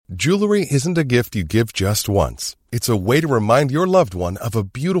Jewelry isn't a gift you give just once. It's a way to remind your loved one of a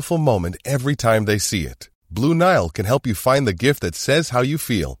beautiful moment every time they see it. Blue Nile can help you find the gift that says how you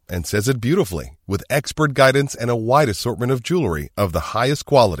feel and says it beautifully, with expert guidance and a wide assortment of jewelry of the highest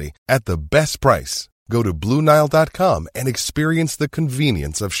quality at the best price. Go to BlueNile.com and experience the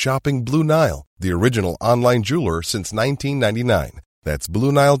convenience of shopping Blue Nile, the original online jeweler since 1999. That's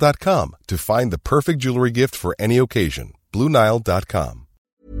BlueNile.com to find the perfect jewelry gift for any occasion. BlueNile.com.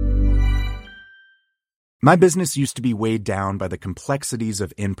 My business used to be weighed down by the complexities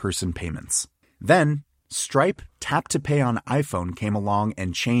of in-person payments. Then, Stripe Tap to Pay on iPhone came along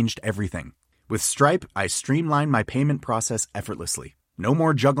and changed everything. With Stripe, I streamlined my payment process effortlessly. No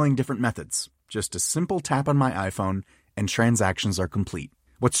more juggling different methods. Just a simple tap on my iPhone and transactions are complete.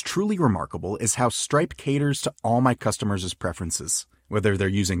 What's truly remarkable is how Stripe caters to all my customers' preferences. Whether they're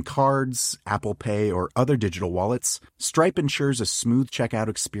using cards, Apple Pay, or other digital wallets, Stripe ensures a smooth checkout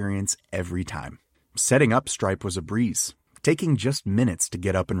experience every time. Setting up Stripe was a breeze, taking just minutes to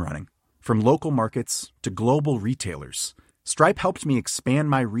get up and running. From local markets to global retailers, Stripe helped me expand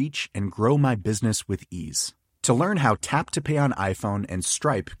my reach and grow my business with ease. To learn how Tap to Pay on iPhone and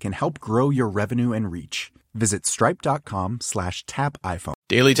Stripe can help grow your revenue and reach, visit stripe.com/tapiphone.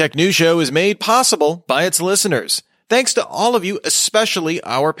 Daily Tech News Show is made possible by its listeners. Thanks to all of you, especially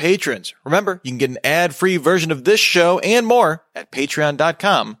our patrons. Remember, you can get an ad-free version of this show and more at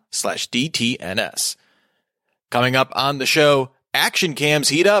patreon.com/DTNS. Coming up on the show, action cams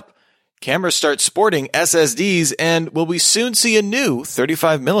heat up. Cameras start sporting SSDs, and will we soon see a new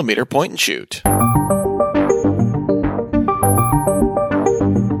 35mm point and shoot?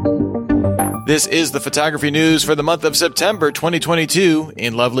 This is the photography news for the month of September 2022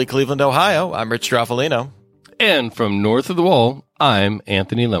 in lovely Cleveland, Ohio. I'm Rich Straffolino. And from north of the wall, I'm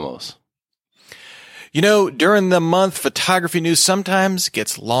Anthony Lemos. You know, during the month, photography news sometimes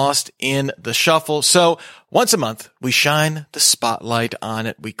gets lost in the shuffle. So once a month, we shine the spotlight on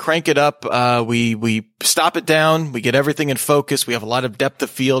it. We crank it up. We stop it down. We get everything in focus. We have a lot of depth of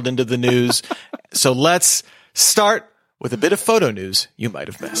field into the news. So let's start with a bit of photo news you might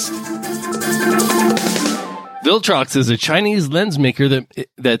have missed. Viltrox is a Chinese lens maker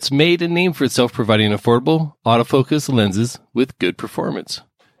that's made a name for itself providing affordable autofocus lenses with good performance.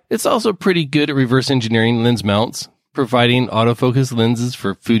 It's also pretty good at reverse engineering lens mounts, providing autofocus lenses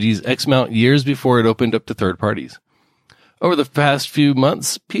for Fuji's X-mount years before it opened up to third parties. Over the past few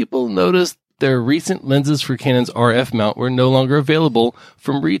months, people noticed their recent lenses for Canon's RF mount were no longer available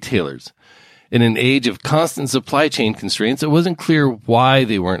from retailers. In an age of constant supply chain constraints, it wasn't clear why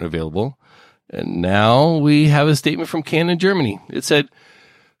they weren't available. And now we have a statement from Canon Germany. It said,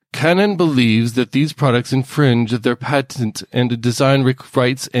 Canon believes that these products infringe their patent and design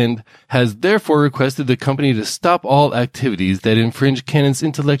rights and has therefore requested the company to stop all activities that infringe Canon's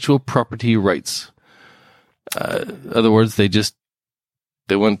intellectual property rights. In other words, they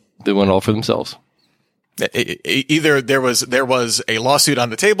want all for themselves. Either there was a lawsuit on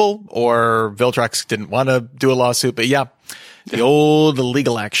the table, or Viltrox didn't want to do a lawsuit. But yeah, the old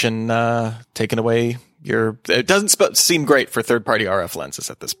legal action taking away it doesn't seem great for third-party RF lenses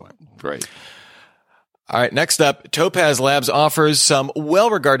at this point. Right. All right, next up, Topaz Labs offers some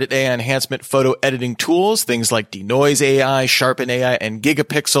well-regarded AI enhancement photo editing tools, things like Denoise AI, Sharpen AI, and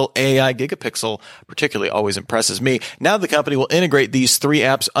Gigapixel AI. Gigapixel particularly always impresses me. Now the company will integrate these three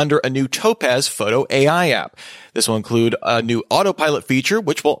apps under a new Topaz Photo AI app. This will include a new autopilot feature,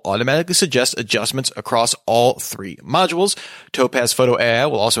 which will automatically suggest adjustments across all three modules. Topaz Photo AI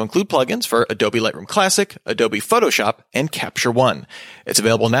will also include plugins for Adobe Lightroom Classic, Adobe Photoshop, and Capture One. It's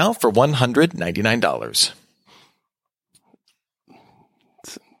available now for $199.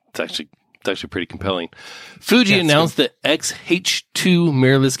 It's actually pretty compelling. Fuji announced the X-H2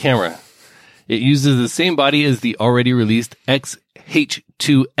 mirrorless camera. It uses the same body as the already released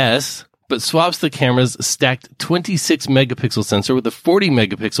X-H2S, but swaps the camera's stacked 26 megapixel sensor with a 40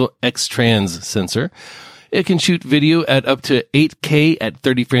 megapixel X-Trans sensor. It can shoot video at up to 8K at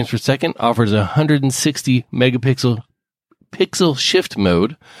 30 frames per second, offers a 160 megapixel pixel shift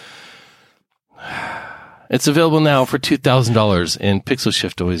mode. It's available now for $2,000, and pixel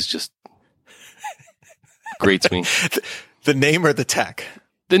shift always just grates me. The name or the tech?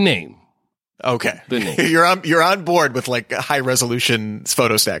 The name. Okay. The name. You're on board with like high resolution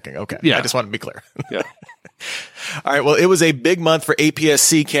photo stacking. Okay. Yeah. I just want to be clear. Yeah. All right. Well, it was a big month for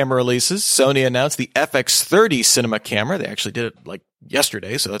APS-C camera releases. Sony announced the FX30 cinema camera. They actually did it like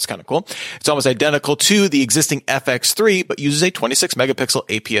yesterday, so that's kind of cool. It's almost identical to the existing FX3, but uses a 26 megapixel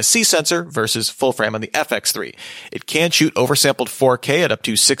APS-C sensor versus full frame on the FX3. It can shoot oversampled 4K at up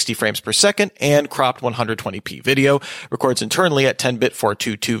to 60 frames per second and cropped 120p video, records internally at 10-bit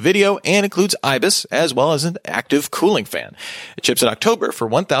 422 video, and includes IBIS as well as an active cooling fan. It ships in October for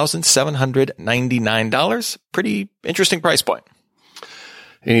 $1,799. Pretty interesting price point.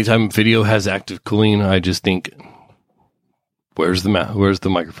 Anytime video has active cooling, I just think, where's the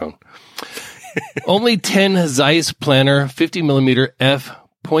microphone? Only 10 Zeiss Planner 50mm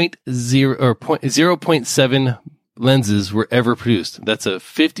f.0 or 0.7 lenses were ever produced. That's a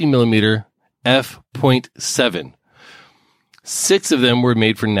 50mm f.7. 6 of them were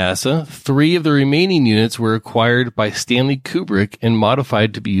made for NASA. 3 of the remaining units were acquired by Stanley Kubrick and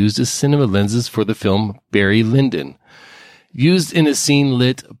modified to be used as cinema lenses for the film Barry Lyndon. Used in a scene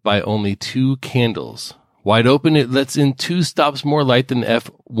lit by only 2 candles. Wide open, it lets in 2 stops more light than the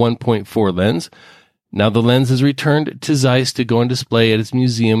f1.4 lens. Now the lens is returned to Zeiss to go on display at its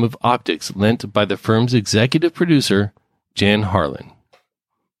Museum of Optics, lent by the firm's executive producer, Jan Harlan.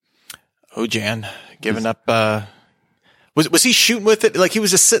 Oh, Jan, giving up. Was he shooting with it? Like, he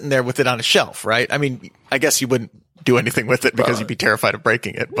was just sitting there with it on a shelf, right? I mean, I guess you wouldn't do anything with it because you'd be terrified of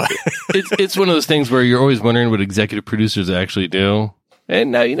breaking it. But it's one of those things where you're always wondering what executive producers actually do.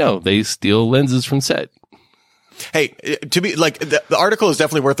 And now you know, they steal lenses from set. Hey, to be like, the article is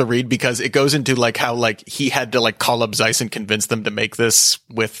definitely worth a read because it goes into like how like he had to like call up Zeiss and convince them to make this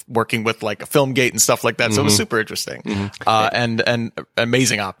with working with like a film gate and stuff like that. So it was super interesting. And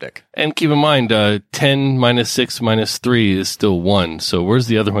amazing optic. And keep in mind, 10 minus 6 minus 3 is still 1. So where's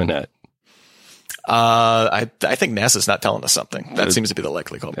the other one at? I think NASA's not telling us something. That seems to be the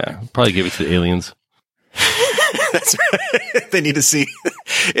likely culprit. Yeah, probably give it to the aliens. That's right. They need to see.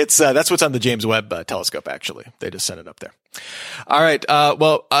 It's that's what's on the James Webb telescope. Actually, they just sent it up there. All right.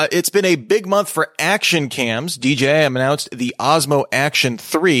 It's been a big month for action cams. DJI announced the Osmo Action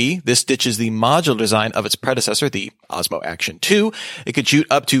 3. This ditches the modular design of its predecessor, the Osmo Action 2. It could shoot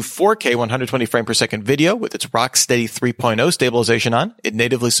up to 4K 120 frame per second video with its Rocksteady 3.0 stabilization on. It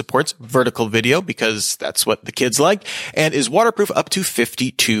natively supports vertical video because that's what the kids like, and is waterproof up to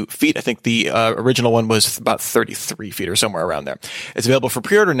 52 feet. I think the original one was about 33 feet or somewhere around there. It's available for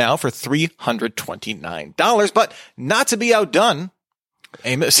pre-order now for $329, but not to be outdone,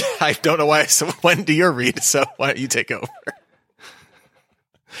 Amos, I don't know why I went to your read, so why don't you take over?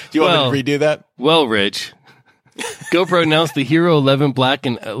 Do you want me to redo that? Well, Rich, GoPro announced the Hero 11 Black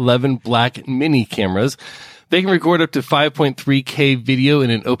and 11 Black mini cameras. They can record up to 5.3K video in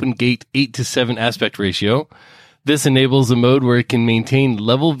an open gate 8:7 aspect ratio. This enables a mode where it can maintain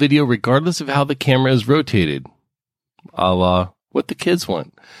level video regardless of how the camera is rotated. A la what the kids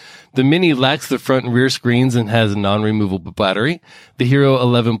want. The Mini lacks the front and rear screens and has a non-removable battery. The Hero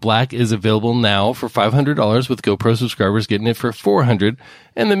 11 Black is available now for $500 with GoPro subscribers getting it for $400,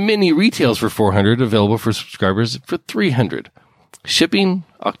 and the Mini retails for $400, available for subscribers for $300. Shipping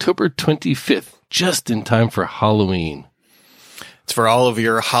October 25th, just in time for Halloween. It's for all of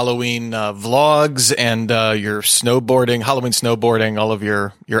your Halloween vlogs and your snowboarding, Halloween snowboarding, all of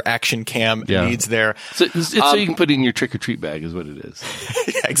your action cam needs there. So you can put it in your trick-or-treat bag is what it is.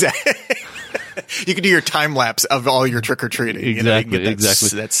 Yeah, exactly. You can do your time lapse of all your trick-or-treating. Exactly, you know,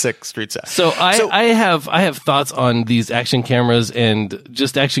 that sick street set. So I have thoughts on these action cameras and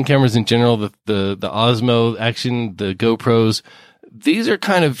just action cameras in general, the Osmo Action, the GoPros. These are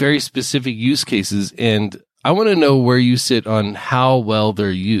kind of very specific use cases, and I want to know where you sit on how well they're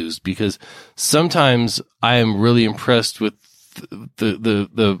used, because sometimes I am really impressed with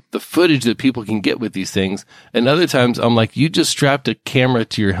the footage that people can get with these things. And other times I'm like, you just strapped a camera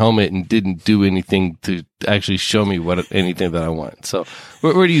to your helmet and didn't do anything to actually show me anything that I want. So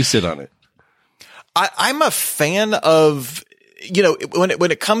where do you sit on it? I'm a fan of, you know, when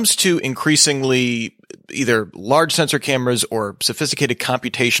it comes to increasingly either large sensor cameras or sophisticated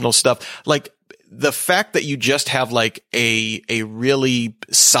computational stuff, like, the fact that you just have like a really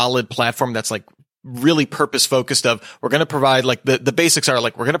solid platform that's like really purpose focused of, we're going to provide like the basics are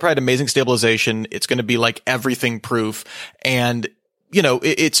like, we're going to provide amazing stabilization. It's going to be like everything proof. And, you know,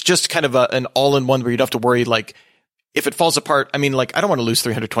 it's just kind of an all in one where you don't have to worry, like, if it falls apart. I mean, like, I don't want to lose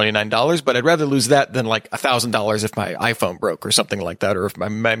 $329, but I'd rather lose that than like $1,000 if my iPhone broke or something like that, or if my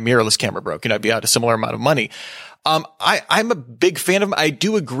mirrorless camera broke, you know, I'd be out a similar amount of money. I'm a big fan of them. I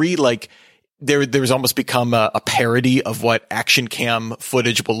do agree, like, there's almost become a parody of what action cam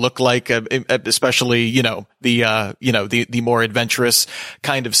footage will look like, especially, the more adventurous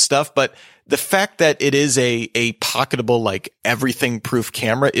kind of stuff. But the fact that it is a pocketable, like everything proof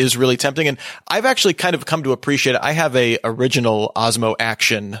camera is really tempting. And I've actually kind of come to appreciate it. I have a original Osmo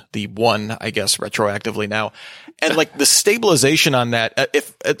Action, the one, I guess, retroactively now. And like the stabilization on that,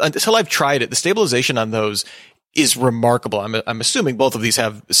 until I've tried it, the stabilization on those is remarkable. I'm assuming both of these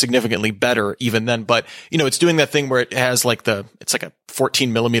have significantly better even then, but it's doing that thing where it has like it's like a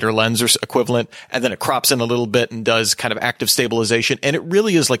 14 millimeter lens or equivalent, and then it crops in a little bit and does kind of active stabilization. And it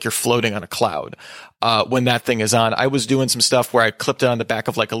really is like you're floating on a cloud, when that thing is on. I was doing some stuff where I clipped it on the back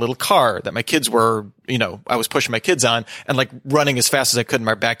of like a little car that my kids were, I was pushing my kids on and like running as fast as I could in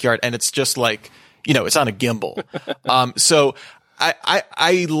my backyard. And it's just like, it's on a gimbal. So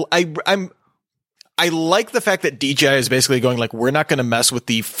I like the fact that DJI is basically going like, we're not going to mess with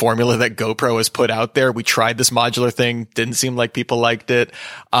the formula that GoPro has put out there. We tried this modular thing. Didn't seem like people liked it.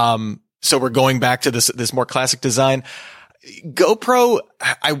 So we're going back to this more classic design. GoPro,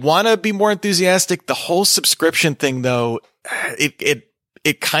 I want to be more enthusiastic. The whole subscription thing though,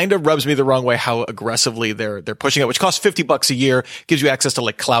 it kind of rubs me the wrong way how aggressively they're pushing it, which costs $50 a year, gives you access to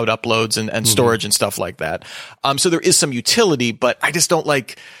like cloud uploads and storage and stuff like that. So there is some utility, but I just don't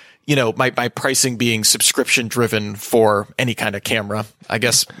like, my pricing being subscription driven for any kind of camera. I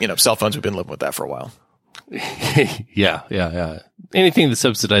guess, cell phones, we've been living with that for a while. Yeah. Anything that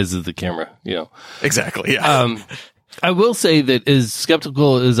subsidizes the camera, Exactly. Yeah. I will say that as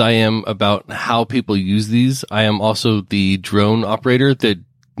skeptical as I am about how people use these, I am also the drone operator that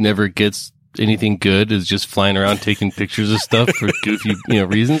never gets anything good, is just flying around taking pictures of stuff for goofy,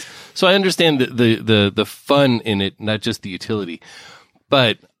 reasons. So I understand the fun in it, not just the utility.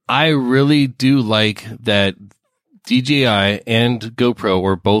 But I really do like that DJI and GoPro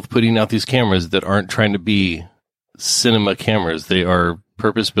are both putting out these cameras that aren't trying to be cinema cameras. They are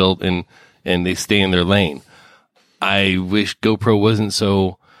purpose built and they stay in their lane. I wish GoPro wasn't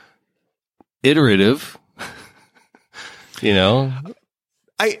so iterative,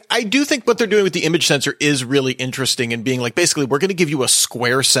 I do think what they're doing with the image sensor is really interesting, and being like, basically, we're going to give you a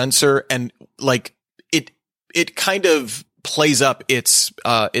square sensor, and like it kind of plays up its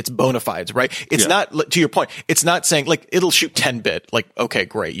bona fides, right? It's not, to your point, it's not saying like it'll shoot 10-bit. Like, okay,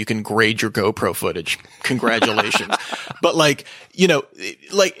 great. You can grade your GoPro footage. Congratulations. But like,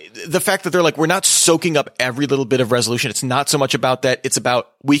 like the fact that they're like, we're not soaking up every little bit of resolution. It's not so much about that. It's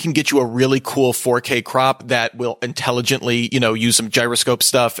about, we can get you a really cool 4K crop that will intelligently, use some gyroscope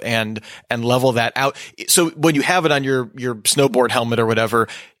stuff and level that out. So when you have it on your snowboard helmet or whatever,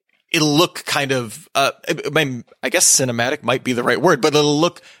 it'll look kind of, I guess cinematic might be the right word, but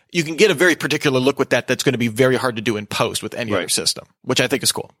you can get a very particular look with that's going to be very hard to do in post with any other system, which I think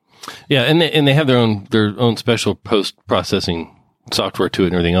is cool. Yeah. And they have their own special post processing software to it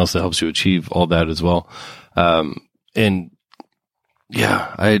and everything else that helps you achieve all that as well. And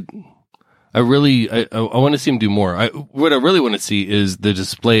yeah, I want to see them do more. What I really want to see is the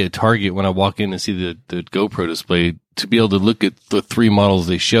display at Target when I walk in and see the GoPro display, to be able to look at the three models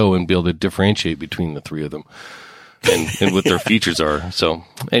they show and be able to differentiate between the three of them and what their features are. So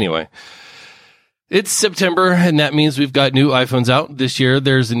anyway, it's September, and that means we've got new iPhones out this year.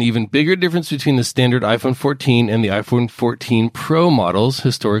 There's an even bigger difference between the standard iPhone 14 and the iPhone 14 Pro models.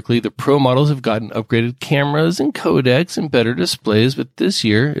 Historically, the Pro models have gotten upgraded cameras and codecs and better displays, but this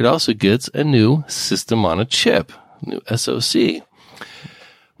year it also gets a new system on a chip, new SoC.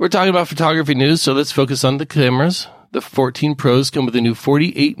 We're talking about photography news, so let's focus on the cameras. The 14 Pros come with a new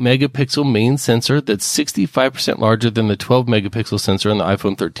 48 megapixel main sensor that's 65% larger than the 12 megapixel sensor on the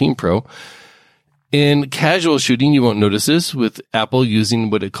iPhone 13 Pro. In casual shooting, you won't notice this, with Apple using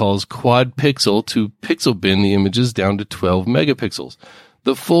what it calls quad pixel to pixel bin the images down to 12 megapixels.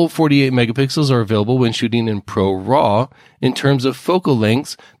 The full 48 megapixels are available when shooting in Pro RAW. In terms of focal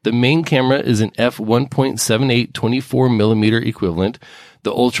lengths, the main camera is an f1.78 24mm equivalent.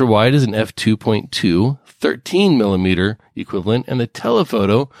 The ultra wide is an f2.2 13mm equivalent, and the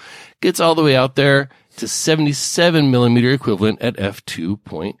telephoto gets all the way out there to 77mm equivalent at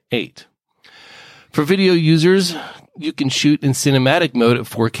f2.8. For video users, you can shoot in cinematic mode at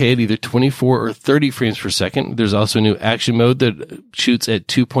 4K at either 24 or 30 frames per second. There's also a new action mode that shoots at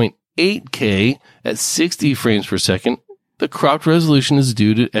 2.8K at 60 frames per second. The cropped resolution is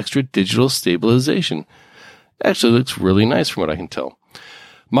due to extra digital stabilization. Actually, looks really nice from what I can tell.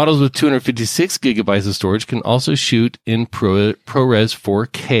 Models with 256 gigabytes of storage can also shoot in ProRes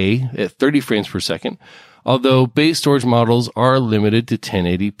 4K at 30 frames per second, although base storage models are limited to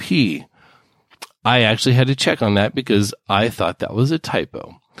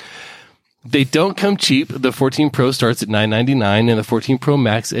They don't come cheap. The 14 Pro starts at $999 and the 14 Pro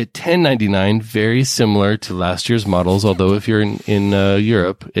Max at $1099. Very similar to last year's models, although if you're in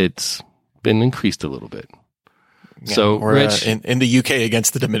Europe, it's been increased a little bit. Yeah, so, or Rich, in the UK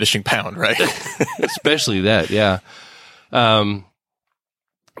against the diminishing pound, right? especially that, yeah.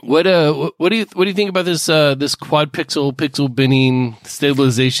 What do you think about this quad pixel binning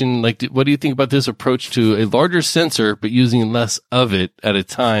stabilization? Like, what do you think about this approach to a larger sensor but using less of it at a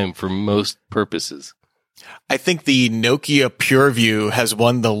time for most purposes? I think the Nokia PureView has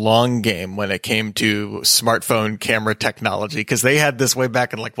won the long game when it came to smartphone camera technology, because they had this way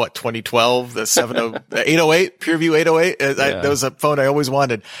back in 2012, the 808 PureView 808. That was a phone I always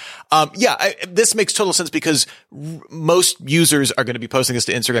wanted. This makes total sense because most users are going to be posting this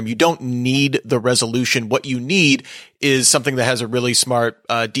to Instagram. You don't need the resolution. What you need is something that has a really smart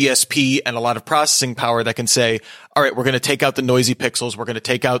DSP and a lot of processing power that can say, all right, we're going to take out the noisy pixels. We're going to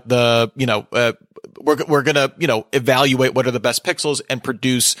take out the, we're going to, evaluate what are the best pixels and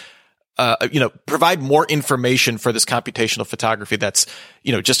produce, provide more information for this computational photography that's,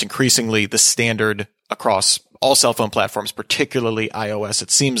 just increasingly the standard across all cell phone platforms, particularly iOS, it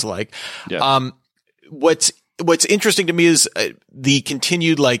seems like. Yeah. What's interesting to me is the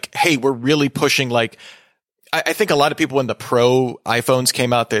continued, hey, we're really pushing, I think a lot of people, when the Pro iPhones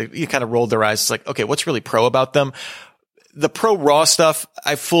came out, you kind of rolled their eyes. It's like, okay, what's really Pro about them? The Pro RAW stuff,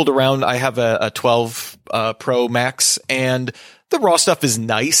 I fooled around. I have a 12 Pro Max, and the RAW stuff is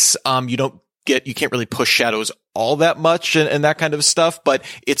nice. You can't really push shadows all that much and that kind of stuff, but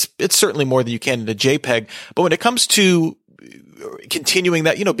it's certainly more than you can in a JPEG. But when it comes to continuing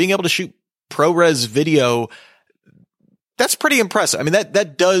that, being able to shoot ProRes video, that's pretty impressive. I mean,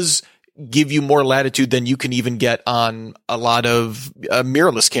 that does give you more latitude than you can even get on a lot of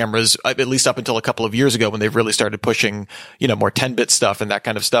mirrorless cameras, at least up until a couple of years ago when they've really started pushing, more 10-bit stuff and that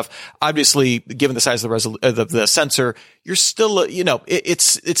kind of stuff. Obviously, given the size of the sensor, you're still, it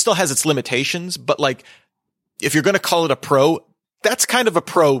still has its limitations, but if you're going to call it a Pro, that's kind of a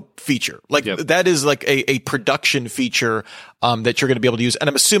Pro feature. That is a production feature, that you're going to be able to use. And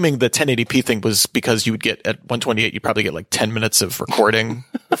I'm assuming the 1080p thing was because you would get at 128, you probably get 10 minutes of recording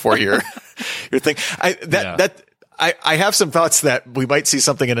before your thing. I have some thoughts that we might see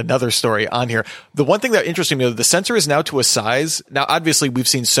something in another story on here. The one thing that interesting me, the sensor is now to a size. Now, obviously we've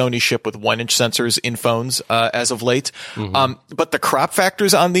seen Sony ship with 1-inch sensors in phones, as of late. Mm-hmm. But the crop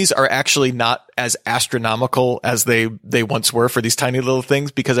factors on these are actually not as astronomical as they once were for these tiny little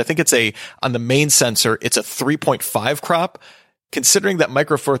things, because I think on the main sensor, it's a 3.5 crop. Considering that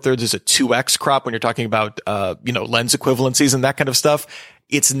Micro Four Thirds is a 2x crop when you're talking about, lens equivalencies and that kind of stuff,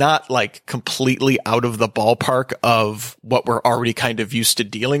 it's not completely out of the ballpark of what we're already kind of used to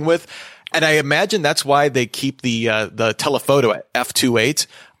dealing with. And I imagine that's why they keep the telephoto at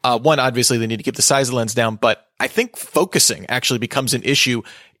f2.8. One, obviously they need to keep the size of the lens down, but I think focusing actually becomes an issue.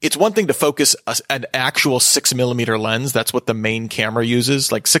 It's one thing to focus an actual 6mm lens. That's what the main camera uses.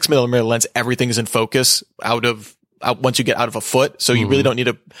 6mm lens, everything's in focus once you get out of a foot. So you really don't need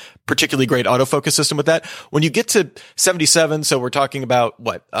a particularly great autofocus system with that. When you get to 77, so we're talking about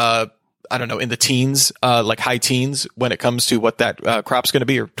in the teens, high teens when it comes to what that crop's going to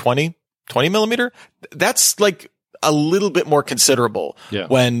be, or 20 millimeter. That's a little bit more considerable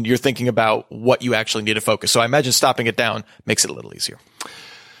when you're thinking about what you actually need to focus. So I imagine stopping it down makes it a little easier.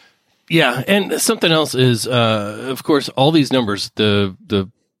 Yeah. And something else is, of course, all these numbers, the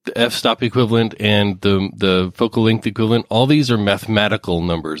f-stop equivalent and the focal length equivalent, all these are mathematical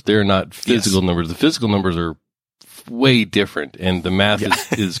numbers. They're not physical numbers. The physical numbers are way different, and the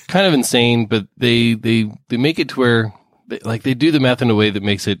math is kind of insane, but they make it to where they do the math in a way that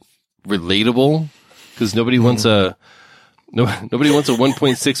makes it relatable, because nobody wants a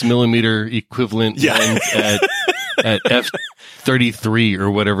 1.6 millimeter equivalent lens at f33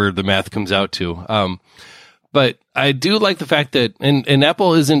 or whatever the math comes out to. But I do like the fact that, and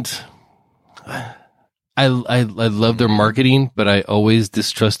Apple isn't, I love their marketing, but I always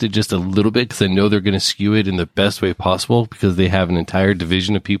distrust it just a little bit, because I know they're going to skew it in the best way possible, because they have an entire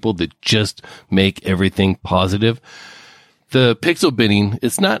division of people that just make everything positive. The pixel binning,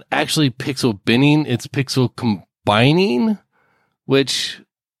 it's not actually pixel binning, it's pixel combining, which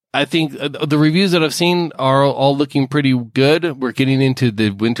I think the reviews that I've seen are all looking pretty good. We're getting into the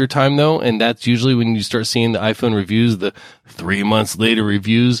winter time though, and that's usually when you start seeing the iPhone reviews, the 3 months later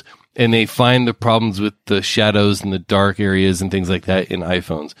reviews, and they find the problems with the shadows and the dark areas and things like that in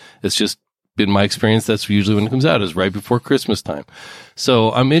iPhones. It's just been my experience. That's usually when it comes out, is right before Christmas time.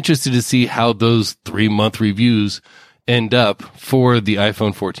 So I'm interested to see how those 3-month reviews end up for the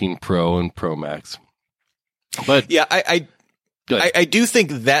iPhone 14 Pro and Pro Max. But yeah, I do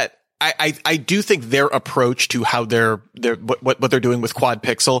think that I do think their approach to how what they're doing with quad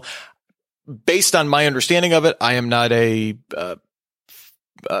pixel, based on my understanding of it, I am not a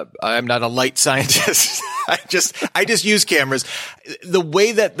light scientist. I just use cameras. The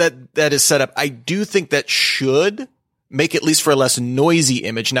way that is set up, I do think that should make at least for a less noisy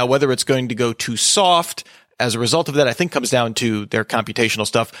image. Now, whether it's going to go too soft as a result of that, I think comes down to their computational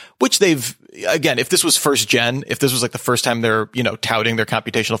stuff, which they've, again, if this was first gen, if this was like the first time they're, touting their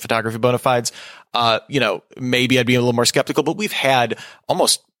computational photography bona fides, maybe I'd be a little more skeptical, but we've had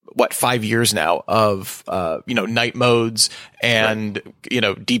almost 5 years now of, night modes and,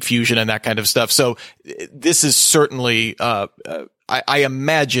 deep fusion and that kind of stuff. So this is certainly, I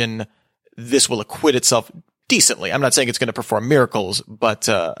imagine this will acquit itself decently. I'm not saying it's going to perform miracles, but,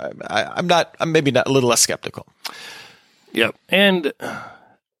 I'm maybe not a little less skeptical. Yep. And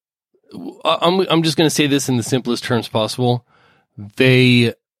I'm just going to say this in the simplest terms possible.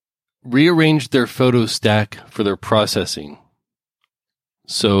 They rearranged their photo stack for their processing.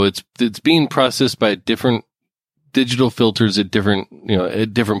 So it's being processed by different digital filters at different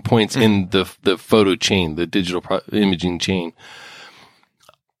points in the photo chain, the digital imaging chain.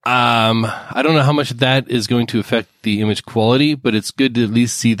 I don't know how much that is going to affect the image quality, but it's good to at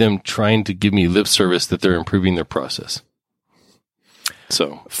least see them trying to give me lip service that they're improving their process.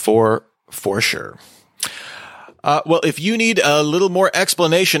 So for sure. Well, if you need a little more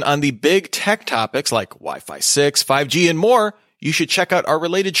explanation on the big tech topics like Wi-Fi 6, 5G, and more, you should check out our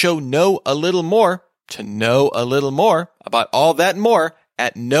related show, Know a Little More, to know a little more about all that and more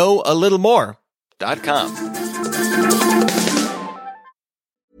at knowalittlemore.com.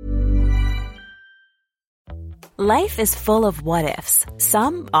 Life is full of what-ifs.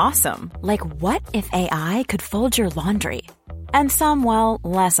 Some awesome, like what if AI could fold your laundry? And some, well,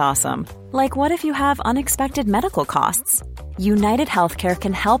 less awesome, like what if you have unexpected medical costs? United Healthcare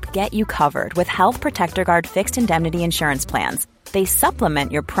can help get you covered with Health Protector Guard fixed indemnity insurance plans. They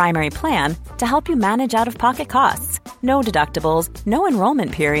supplement your primary plan to help you manage out-of-pocket costs. No deductibles, no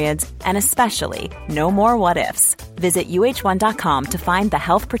enrollment periods, and especially no more what-ifs. Visit uh1.com to find the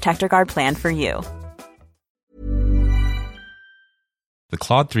Health Protector Guard plan for you. The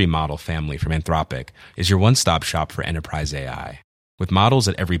Claude 3 model family from Anthropic is your one-stop shop for enterprise AI. With models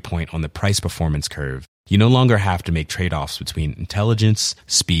at every point on the price-performance curve, you no longer have to make trade-offs between intelligence,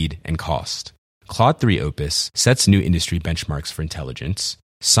 speed, and cost. Claude 3 Opus sets new industry benchmarks for intelligence,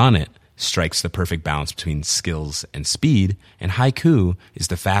 Sonnet strikes the perfect balance between skills and speed, and Haiku is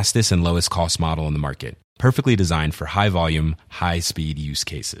the fastest and lowest cost model in the market, perfectly designed for high-volume, high-speed use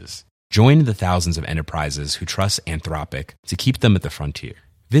cases. Join the thousands of enterprises who trust Anthropic to keep them at the frontier.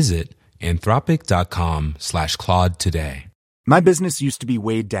 Visit anthropic.com/Claude today. My business used to be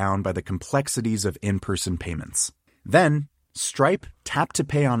weighed down by the complexities of in-person payments. Then, Stripe Tap to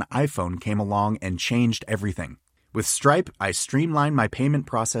Pay on iPhone came along and changed everything. With Stripe, I streamlined my payment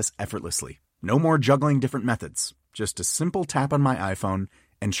process effortlessly. No more juggling different methods. Just a simple tap on my iPhone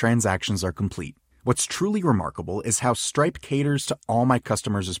and transactions are complete. What's truly remarkable is how Stripe caters to all my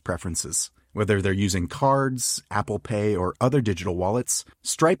customers' preferences. Whether they're using cards, Apple Pay, or other digital wallets,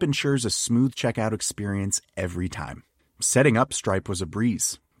 Stripe ensures a smooth checkout experience every time. Setting up Stripe was a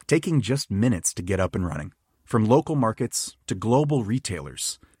breeze, taking just minutes to get up and running. From local markets to global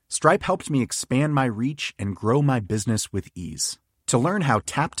retailers, Stripe helped me expand my reach and grow my business with ease. To learn how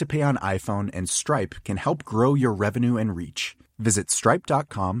Tap to Pay on iPhone and Stripe can help grow your revenue and reach, visit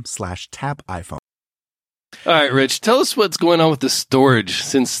stripe.com/tapiphone. All right, Rich, tell us what's going on with the storage,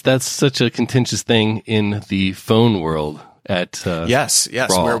 since that's such a contentious thing in the phone world. Yes.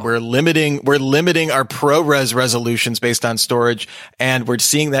 We're limiting our ProRes resolutions based on storage, and we're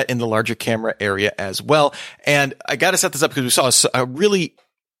seeing that in the larger camera area as well. And I got to set this up because we saw a really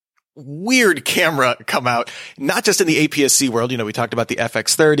weird camera come out, not just in the APS-C world. We talked about the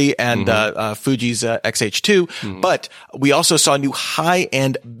FX30 and Fuji's X-H2, but we also saw new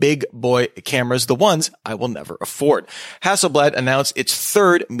high-end big boy cameras, the ones I will never afford. Hasselblad announced its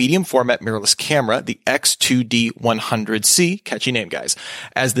third medium format mirrorless camera, the X2D100C. Catchy name, guys.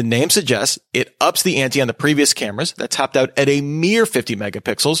 As the name suggests, it ups the ante on the previous cameras that topped out at a mere 50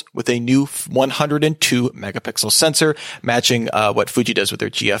 megapixels with a new 102 megapixel sensor, matching what Fuji does with their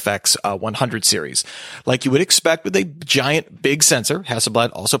GFX 100 series. Like you would expect with a giant big sensor, Hasselblad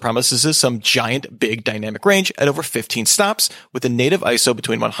also promises some giant big dynamic range at over 15 stops with a native ISO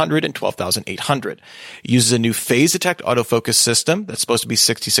between 100 and 12,800. It uses a new phase detect autofocus system that's supposed to be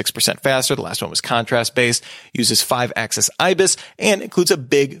 66% faster. The last one was contrast based, uses 5-axis IBIS, and includes a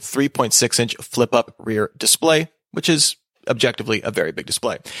big 3.6 inch flip up rear display, which is objectively a very big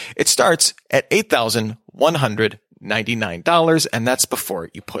display. It starts at $8,199. $99, and that's before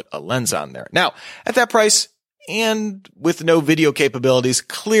you put a lens on there. Now, at that price, and with no video capabilities,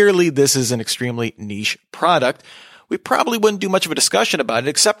 clearly this is an extremely niche product. We probably wouldn't do much of a discussion about it,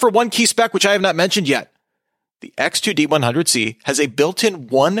 except for one key spec, which I have not mentioned yet. The X2D100C has a built-in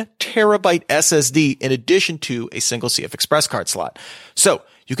 1 terabyte SSD in addition to a single CF Express card slot. So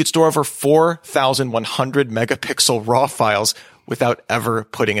you could store over 4,100 megapixel RAW files without ever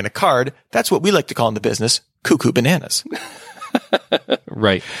putting in a card. That's what we like to call in the business cuckoo bananas.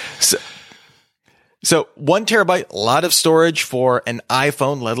 Right. So 1 terabyte, a lot of storage for an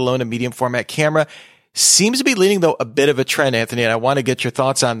iPhone, let alone a medium format camera. Seems to be leading, though, a bit of a trend, Anthony, and I want to get your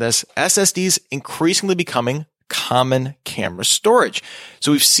thoughts on this. SSDs increasingly becoming common camera storage.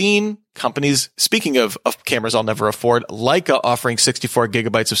 So we've seen companies, speaking of cameras I'll never afford, Leica offering 64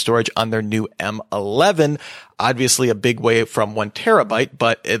 gigabytes of storage on their new M11. Obviously a big way from 1 terabyte,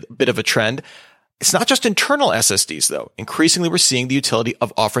 but a bit of a trend. It's not just internal SSDs, though. Increasingly, we're seeing the utility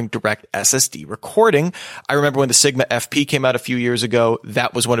of offering direct SSD recording. I remember when the Sigma FP came out a few years ago,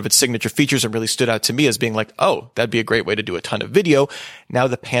 that was one of its signature features and really stood out to me as being like, oh, that'd be a great way to do a ton of video. Now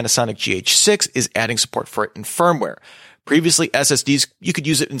the Panasonic GH6 is adding support for it in firmware. Previously, SSDs, you could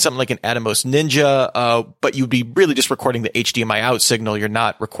use it in something like an Atomos Ninja, but you'd be really just recording the HDMI out signal. You're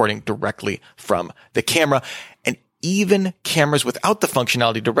not recording directly from the camera. And even cameras without the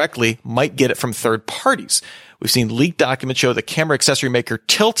functionality directly might get it from third parties. We've seen leaked documents show the camera accessory maker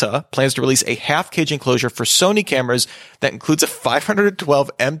Tilta plans to release a half-cage enclosure for Sony cameras that includes a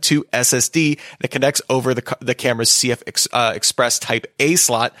 512 M2 SSD that connects over the camera's CF Express Type A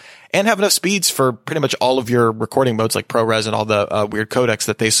slot and have enough speeds for pretty much all of your recording modes like ProRes and all the weird codecs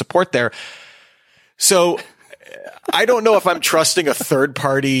that they support there. So I don't know if I'm trusting a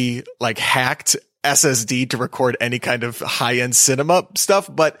third-party, like, hacked SSD to record any kind of high-end cinema stuff,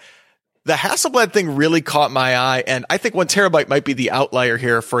 but the Hasselblad thing really caught my eye, and I think 1 terabyte might be the outlier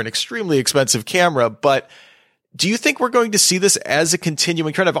here for an extremely expensive camera, but do you think we're going to see this as a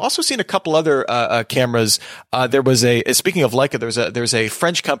continuing trend? I've also seen a couple other cameras. There was speaking of Leica, there's a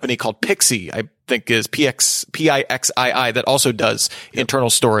French company called Pixii, I think is Pixii, that also does internal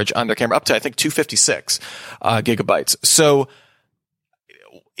storage on their camera up to, I think, 256 gigabytes. So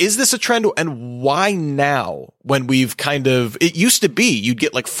is this a trend, and why now when we've it used to be you'd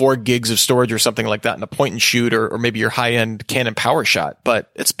get like 4 gigs of storage or something like that in a point and shoot or maybe your high-end Canon PowerShot, but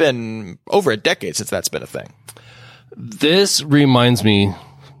it's been over a decade since that's been a thing. This reminds me,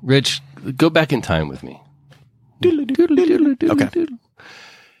 Rich, go back in time with me. Okay.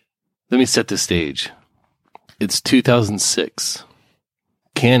 Let me set the stage. It's 2006.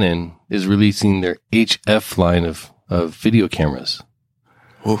 Canon is releasing their HF line of video cameras.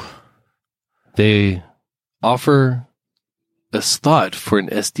 Ooh. They offer a slot for an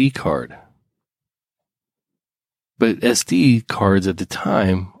SD card. But SD cards at the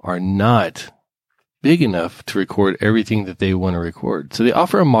time are not big enough to record everything that they want to record. So they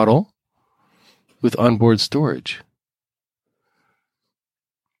offer a model with onboard storage.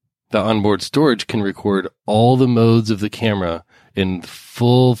 The onboard storage can record all the modes of the camera in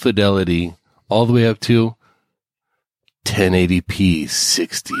full fidelity, all the way up to 1080p,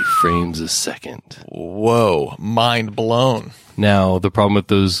 60 frames a second. Whoa, mind blown. Now, the problem with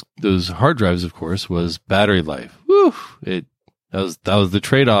those hard drives, of course, was battery life. Woo! That was the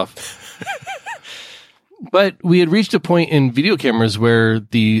trade-off. But we had reached a point in video cameras where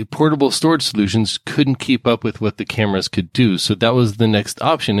the portable storage solutions couldn't keep up with what the cameras could do. So that was the next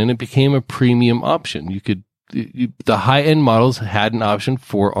option, and it became a premium option. The high-end models had an option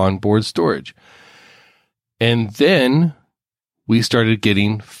for onboard storage. And then we started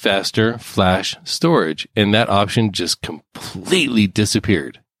getting faster flash storage, and that option just completely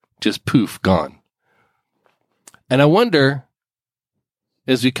disappeared. Just poof, gone. And I wonder,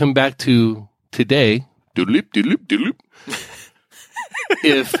 as we come back to today,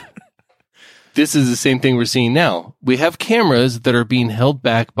 if this is the same thing we're seeing now. We have cameras that are being held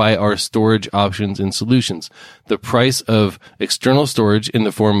back by our storage options and solutions. The price of external storage in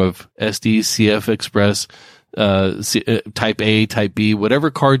the form of SD, CF Express, Type A, Type B,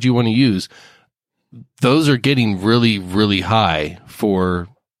 whatever card you want to use, those are getting really, really high for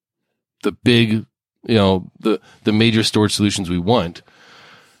the big, the major storage solutions we want.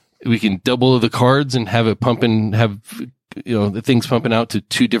 We can double the cards and have it pumping, the things pumping out to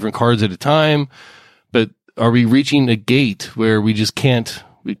 2 different cards at a time. But are we reaching a gate where we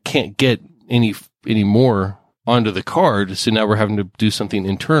can't get any more onto the card? So now we're having to do something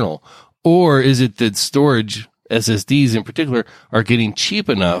internal. Or is it that storage, SSDs in particular, are getting cheap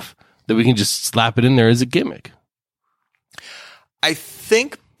enough that we can just slap it in there as a gimmick? I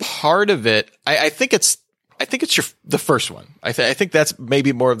think part of it, I think it's I think it's the first one. I think that's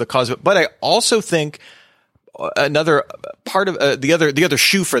maybe more of the cause of it. But I also think another part of the other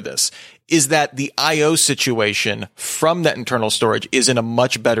shoe for this is that the I/O situation from that internal storage is in a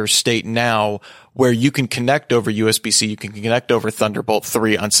much better state now, where you can connect over USB-C, you can connect over Thunderbolt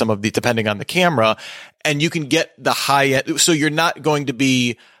 3 on some of the, depending on the camera, and you can get the high end. So you're not going to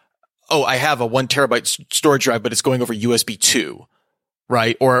be, oh, I have a 1 terabyte storage drive, but it's going over USB 2.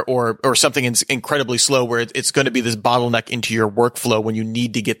 Right. Or something incredibly slow where it's going to be this bottleneck into your workflow when you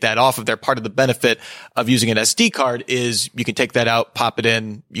need to get that off of there. Part of the benefit of using an SD card is you can take that out, pop it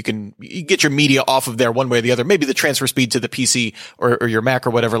in. You get your media off of there one way or the other. Maybe the transfer speed to the PC or your Mac or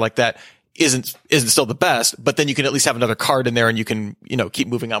whatever like that isn't still the best, but then you can at least have another card in there and you can, keep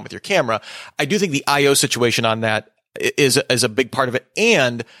moving on with your camera. I do think the I/O situation on that is a big part of it.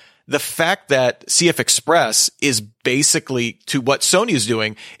 And the fact that CF Express is basically, to what Sony is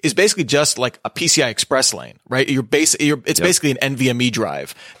doing, is basically just like a PCI Express lane, right? It's basically an NVMe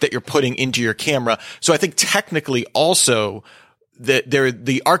drive that you're putting into your camera. So I think technically also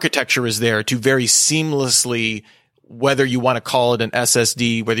the architecture is there to very seamlessly, whether you want to call it an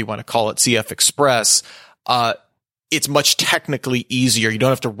SSD, whether you want to call it CF Express, it's much technically easier. You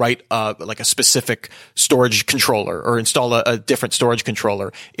don't have to write like a specific storage controller or install a different storage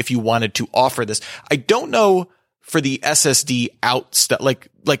controller if you wanted to offer this. I don't know for the SSD out stuff,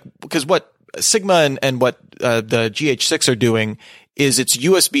 because what Sigma and what the GH6 are doing is it's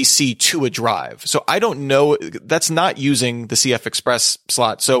USB-C to a drive. So I don't know, that's not using the CF Express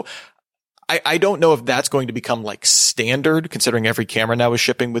slot. So I don't know if that's going to become like standard, considering every camera now is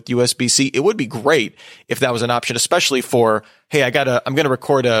shipping with USB-C. It would be great if that was an option, especially for, hey, I'm going to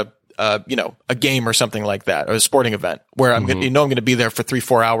record a game or something like that, or a sporting event where I'm going to be there for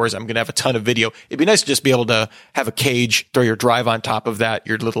 3-4 hours. I'm going to have a ton of video. It'd be nice to just be able to have a cage, throw your drive on top of that,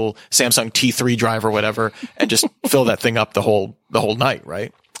 your little Samsung T3 drive or whatever, and just fill that thing up the whole night,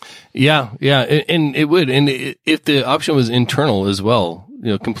 right? Yeah. And it would. And if the option was internal as well,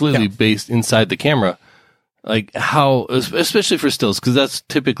 completely based inside the camera, like how, especially for stills, because that's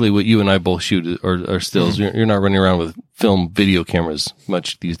typically what you and I both shoot are stills. Mm-hmm. You're not running around with film video cameras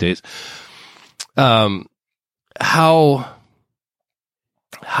much these days. How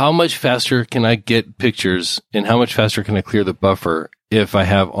much faster can I get pictures and how much faster can I clear the buffer if I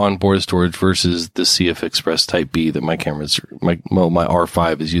have onboard storage versus the CF Express Type B that my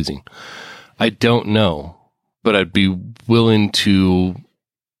R5 is using? I don't know, but I'd be willing to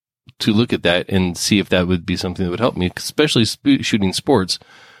look at that and see if that would be something that would help me, especially shooting sports.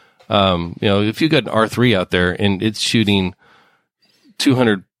 If you got an R3 out there and it's shooting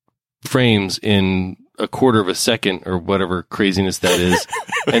 200 frames in a quarter of a second or whatever craziness that is,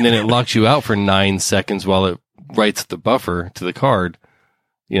 and then it locks you out for 9 seconds while it writes the buffer to the card,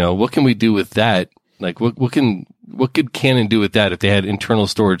 what can we do with that? Like, what could Canon do with that if they had internal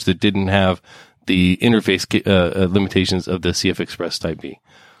storage that didn't have the interface limitations of the CF Express Type B?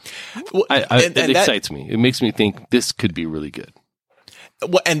 Well, it excites me. It makes me think this could be really good.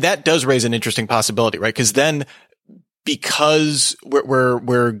 Well, and that does raise an interesting possibility, right? Because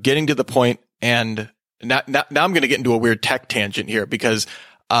we're getting to the point, and now I'm going to get into a weird tech tangent here, because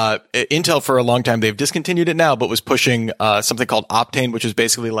Intel for a long time, they've discontinued it now, but was pushing something called Optane, which is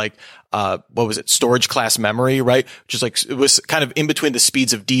basically like storage class memory, right? Which is like, it was kind of in between the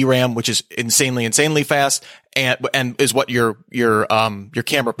speeds of DRAM, which is insanely fast, and is what your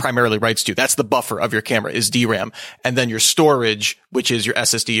camera primarily writes to. That's the buffer of your camera, is DRAM, and then your storage, which is your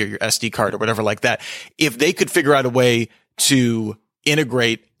SSD or your SD card or whatever like that. If they could figure out a way to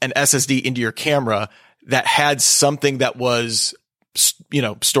integrate an SSD into your camera that had something that was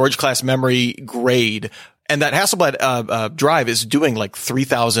storage class memory grade, and that Hasselblad drive is doing like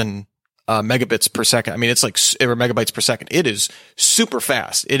 3,000 megabits per second. I mean, it's like, or megabytes per second. It is super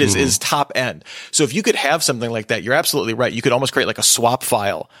fast. It is top end. So if you could have something like that, you're absolutely right. You could almost create like a swap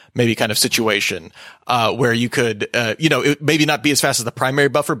file, maybe kind of situation, where you could, it maybe not be as fast as the primary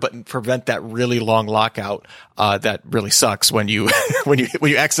buffer, but prevent that really long lockout, that really sucks when you, when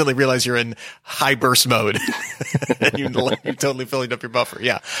you accidentally realize you're in high burst mode and you're totally filling up your buffer.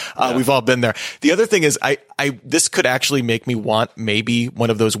 Yeah. We've all been there. The other thing is this could actually make me want maybe one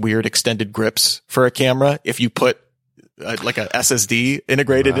of those weird extended grips for a camera. If you put like a SSD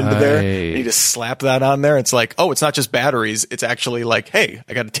integrated into there, and you just slap that on there. It's like, oh, it's not just batteries. It's actually like, hey,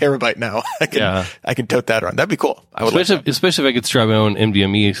 I got a terabyte now. I can tote that around. That'd be cool. I would especially if I could strap my own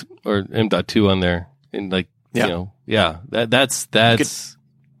NVMe or M.2 on there and that's.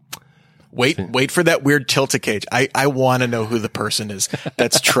 Wait for that weird Tilta-Cage. I want to know who the person is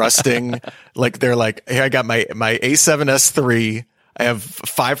that's trusting. Like, they're like, hey, I got my A7S III. I have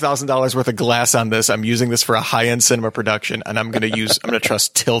 $5,000 worth of glass on this. I'm using this for a high-end cinema production, and I'm going to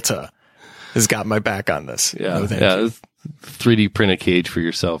trust Tilta has got my back on this. Yeah. No, thank you. 3D print a cage for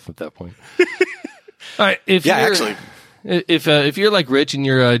yourself at that point. All right. If you're like Rich and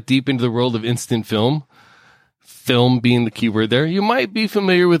you're deep into the world of instant film being the keyword there, you might be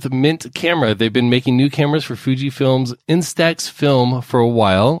familiar with Mint Camera. They've been making new cameras for Fujifilm's Instax film for a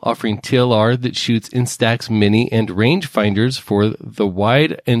while, offering TLR that shoots Instax Mini and rangefinders for the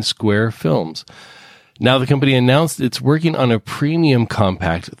wide and square films. Now the company announced it's working on a premium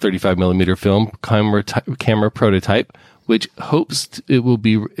compact 35mm film camera prototype, which it hopes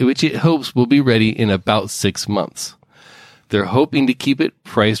will be ready in about 6 months. They're hoping to keep it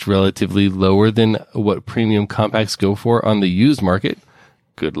priced relatively lower than what premium compacts go for on the used market.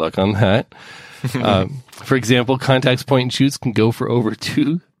 Good luck on that. For example, Contax point and shoots can go for over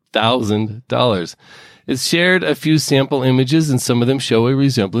 $2,000. It's shared a few sample images, and some of them show a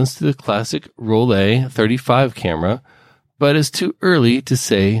resemblance to the classic Rolleiflex 35 camera, but it's too early to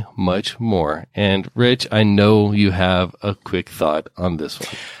say much more. And Rich, I know you have a quick thought on this one.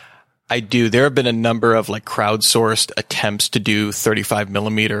 I do. There have been a number of like crowdsourced attempts to do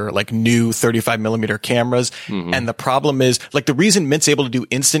 35mm, like new 35mm cameras. Mm-hmm. And the problem is like the reason Mint's able to do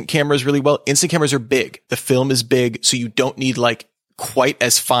instant cameras really well, instant cameras are big. The film is big. So you don't need like quite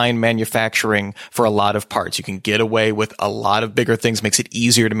as fine manufacturing for a lot of parts. You can get away with a lot of bigger things, makes it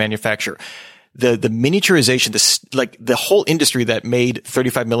easier to manufacture. The miniaturization, like the whole industry that made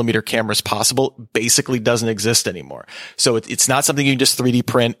 35mm cameras possible basically doesn't exist anymore. So it's not something you can just 3D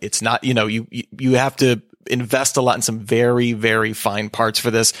print. It's not, you have to invest a lot in some very, very fine parts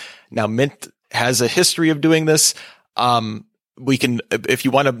for this. Now, Mint has a history of doing this. We can, if you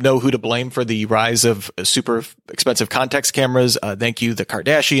want to know who to blame for the rise of super expensive Contax cameras, thank you, the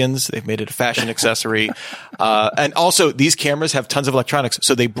Kardashians. They've made it a fashion accessory. And also these cameras have tons of electronics,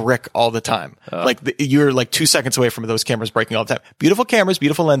 so they brick all the time. You're like 2 seconds away from those cameras breaking all the time. Beautiful cameras,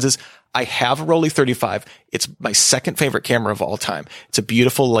 beautiful lenses. I have a Rolleiflex 35. It's my second favorite camera of all time. It's a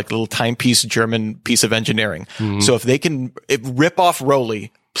beautiful, like little timepiece German piece of engineering. Mm-hmm. So if they can rip off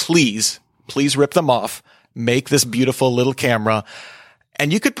Rolleiflex, please rip them off. Make this beautiful little camera,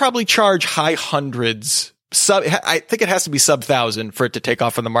 and you could probably charge high hundreds. I think it has to be sub 1,000 for it to take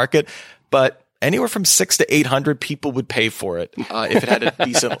off on the market, but anywhere from 600 to 800 people would pay for it if it had a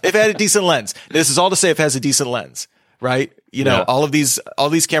decent lens. This is all to say if it has a decent lens, right? All these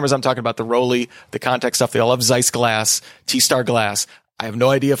cameras I'm talking about, the Rolleiflex, the Contax stuff, they all have Zeiss glass, T-Star glass. I have no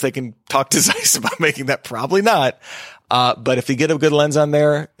idea if they can talk to Zeiss about making that. Probably not. But if they get a good lens on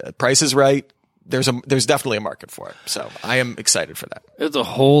there, price is right. There's definitely a market for it. So I am excited for that. There's a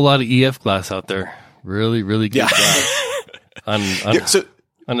whole lot of EF glass out there. Really, really good glass on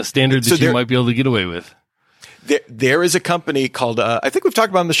a standard that you might be able to get away with. There is a company called, I think we've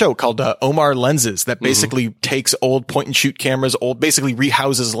talked about on the show, called Omar Lenses that basically takes old point and shoot cameras, basically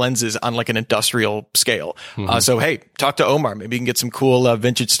rehouses lenses on like an industrial scale. Mm-hmm. So hey, talk to Omar. Maybe you can get some cool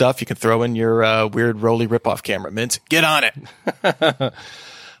vintage stuff. You can throw in your weird Rolleiflex ripoff camera. Mint, get on it.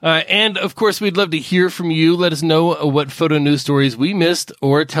 And of course, we'd love to hear from you. Let us know what photo news stories we missed,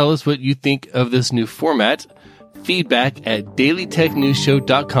 or tell us what you think of this new format. Feedback at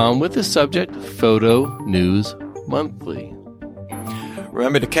dailytechnewsshow.com with the subject Photo News Monthly.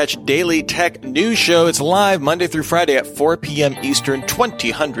 Remember to catch Daily Tech News Show. It's live Monday through Friday at 4 p.m. Eastern,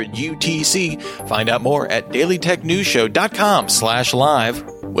 2000 UTC. Find out more at dailytechnewsshow.com/live.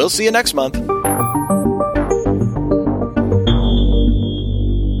 We'll see you next month.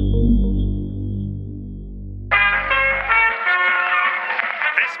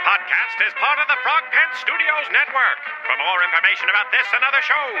 Is part of the Frog Pants Studios Network. For more information about this and other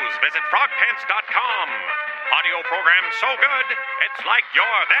shows, visit frogpants.com. Audio program so good, it's like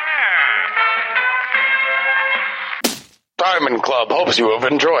you're there. Diamond Club hopes you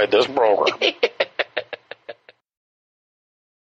have enjoyed this program.